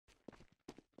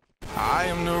I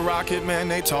am the rocket man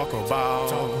they talk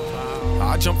about.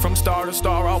 I jump from star to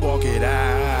star, I'll walk it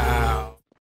out.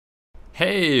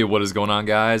 Hey, what is going on,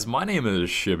 guys? My name is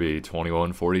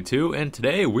Shibby2142, and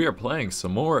today we are playing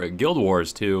some more Guild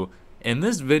Wars 2, and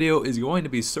this video is going to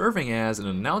be serving as an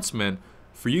announcement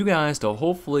for you guys to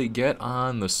hopefully get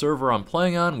on the server I'm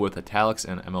playing on with Addicts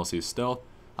and MLC Stealth,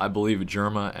 I believe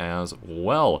Germa as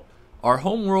well. Our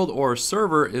homeworld or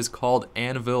server is called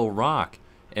Anvil Rock,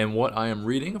 and what I am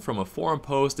reading from a forum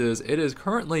post is it is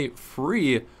currently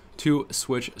free to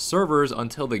switch servers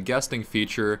until the guesting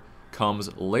feature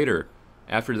comes later.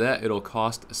 After that, it'll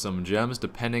cost some gems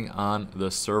depending on the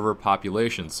server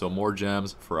population, so more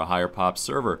gems for a higher pop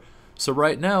server. So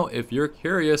right now, if you're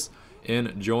curious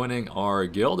in joining our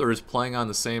guild or is playing on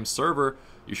the same server,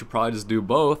 you should probably just do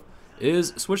both,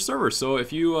 is switch servers. So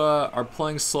if you are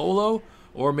playing solo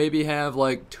or maybe have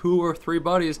like 2 or 3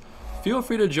 buddies, feel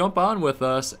free to jump on with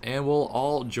us and we'll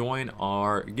all join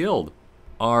our guild.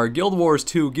 Our Guild Wars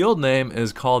 2 guild name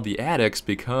is called the Addicts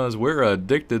because we're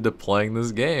addicted to playing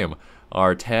this game.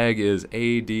 Our tag is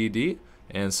ADD,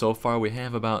 and so far we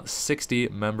have about 60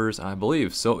 members, I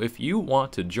believe. So if you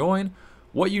want to join,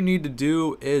 what you need to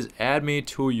do is add me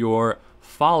to your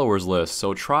followers list.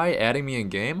 So try adding me in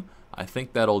game. I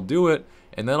think that'll do it,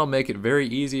 and that'll make it very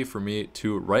easy for me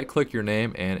to right-click your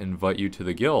name and invite you to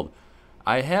the guild.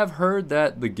 I have heard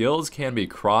that the guilds can be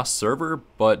cross-server,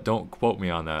 but don't quote me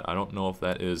on that. I don't know if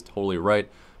that is totally right.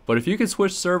 But if you could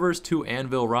switch servers to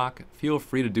Anvil Rock, feel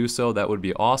free to do so. That would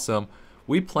be awesome.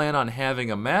 We plan on having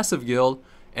a massive guild.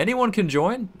 Anyone can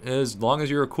join, as long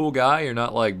as you're a cool guy. You're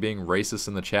not like being racist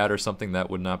in the chat or something. That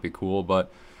would not be cool.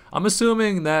 But I'm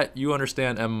assuming that you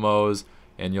understand MMOs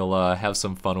and you'll have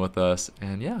some fun with us.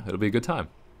 And yeah, it'll be a good time.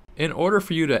 In order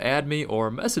for you to add me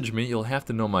or message me, you'll have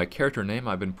to know my character name.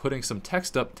 I've been putting some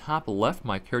text up top left.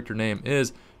 My character name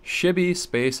is Shibby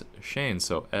space Shane,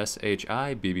 so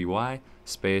S-H-I-B-B-Y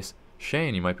space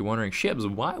Shane. You might be wondering, Shibs,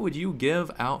 why would you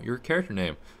give out your character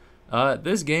name?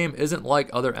 This game isn't like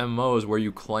other MMOs where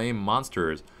you claim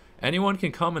monsters. Anyone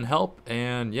can come and help,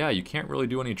 and yeah, you can't really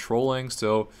do any trolling,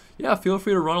 so yeah, feel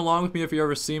free to run along with me if you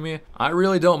ever see me. I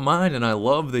really don't mind, and I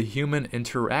love the human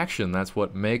interaction. That's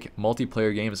what make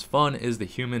multiplayer games fun, is the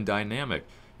human dynamic.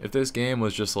 If this game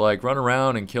was just like run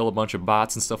around and kill a bunch of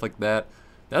bots and stuff like that,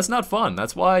 that's not fun.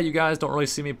 That's why you guys don't really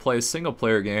see me play single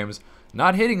player games.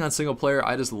 Not hating on single player,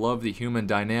 I just love the human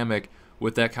dynamic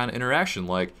with that kind of interaction.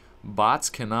 Like,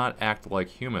 bots cannot act like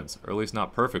humans, or at least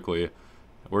not perfectly.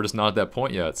 We're just not at that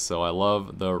point yet, so I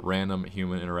love the random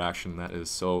human interaction. That is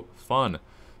so fun.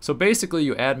 So basically,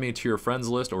 you add me to your friends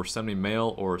list or send me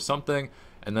mail or something,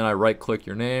 and then I right-click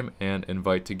your name and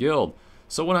invite to guild.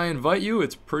 So when I invite you,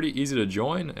 it's pretty easy to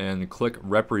join, and click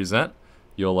represent.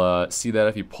 You'll see that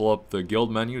if you pull up the guild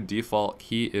menu, default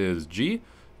key is G.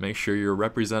 Make sure you're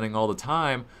representing all the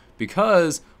time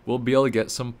because we'll be able to get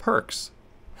some perks.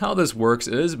 How this works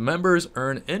is members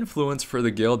earn influence for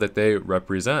the guild that they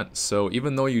represent. So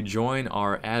even though you join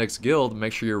our Addicts guild,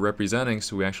 make sure you're representing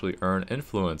so we actually earn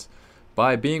influence.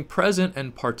 By being present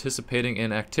and participating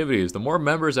in activities, the more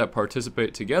members that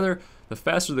participate together, the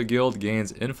faster the guild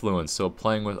gains influence. So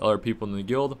playing with other people in the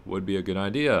guild would be a good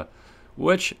idea,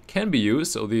 which can be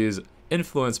used, so these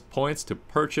influence points, to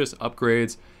purchase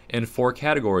upgrades in 4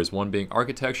 categories, one being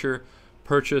architecture,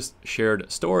 purchase shared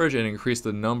storage, and increase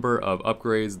the number of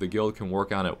upgrades the guild can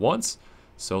work on at once.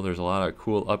 So there's a lot of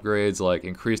cool upgrades like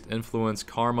increased influence,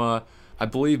 karma, I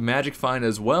believe magic find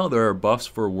as well. There are buffs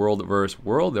for world versus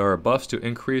world. There are buffs to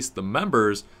increase the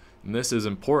members, and this is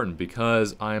important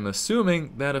because I am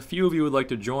assuming that a few of you would like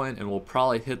to join and will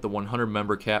probably hit the 100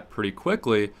 member cap pretty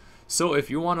quickly. So if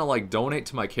you want to like donate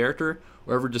to my character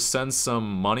or ever just send some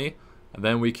money,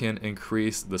 then we can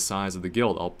increase the size of the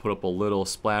guild. I'll put up a little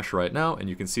splash right now and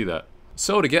you can see that.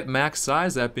 So to get max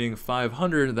size, that being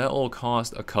 500, that will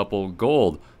cost a couple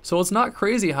gold. So it's not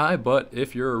crazy high, but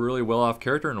if you're a really well off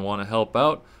character and want to help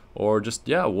out, or just,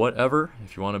 yeah, whatever,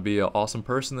 if you want to be an awesome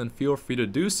person, then feel free to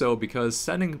do so because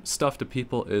sending stuff to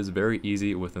people is very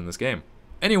easy within this game.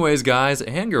 Anyways, guys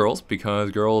and girls,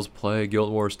 because girls play Guild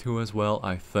Wars 2 as well,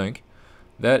 I think,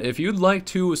 that if you'd like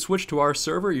to switch to our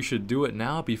server, you should do it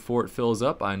now before it fills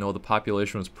up. I know the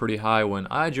population was pretty high when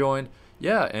I joined.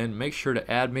 Yeah, and make sure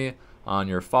to add me on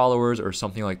your followers or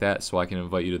something like that so I can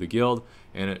invite you to the guild,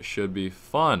 and it should be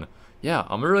fun. Yeah,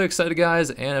 I'm really excited, guys,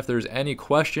 and if there's any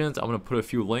questions, I'm going to put a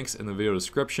few links in the video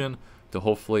description to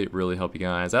hopefully really help you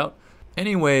guys out.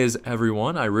 Anyways,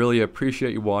 everyone, I really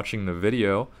appreciate you watching the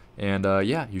video, and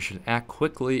yeah, you should act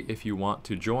quickly if you want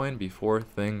to join before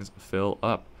things fill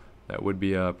up. That would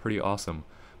be pretty awesome.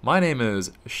 My name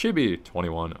is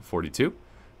Shibby2142.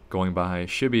 going by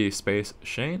Shibby Space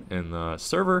Shane in the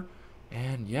server.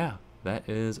 And yeah, that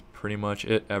is pretty much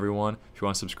it, everyone. If you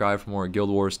want to subscribe for more Guild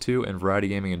Wars 2 and variety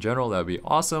gaming in general, that would be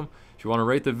awesome. If you want to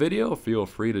rate the video, feel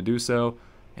free to do so.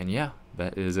 And yeah,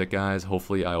 that is it, guys.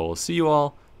 Hopefully I will see you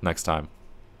all next time.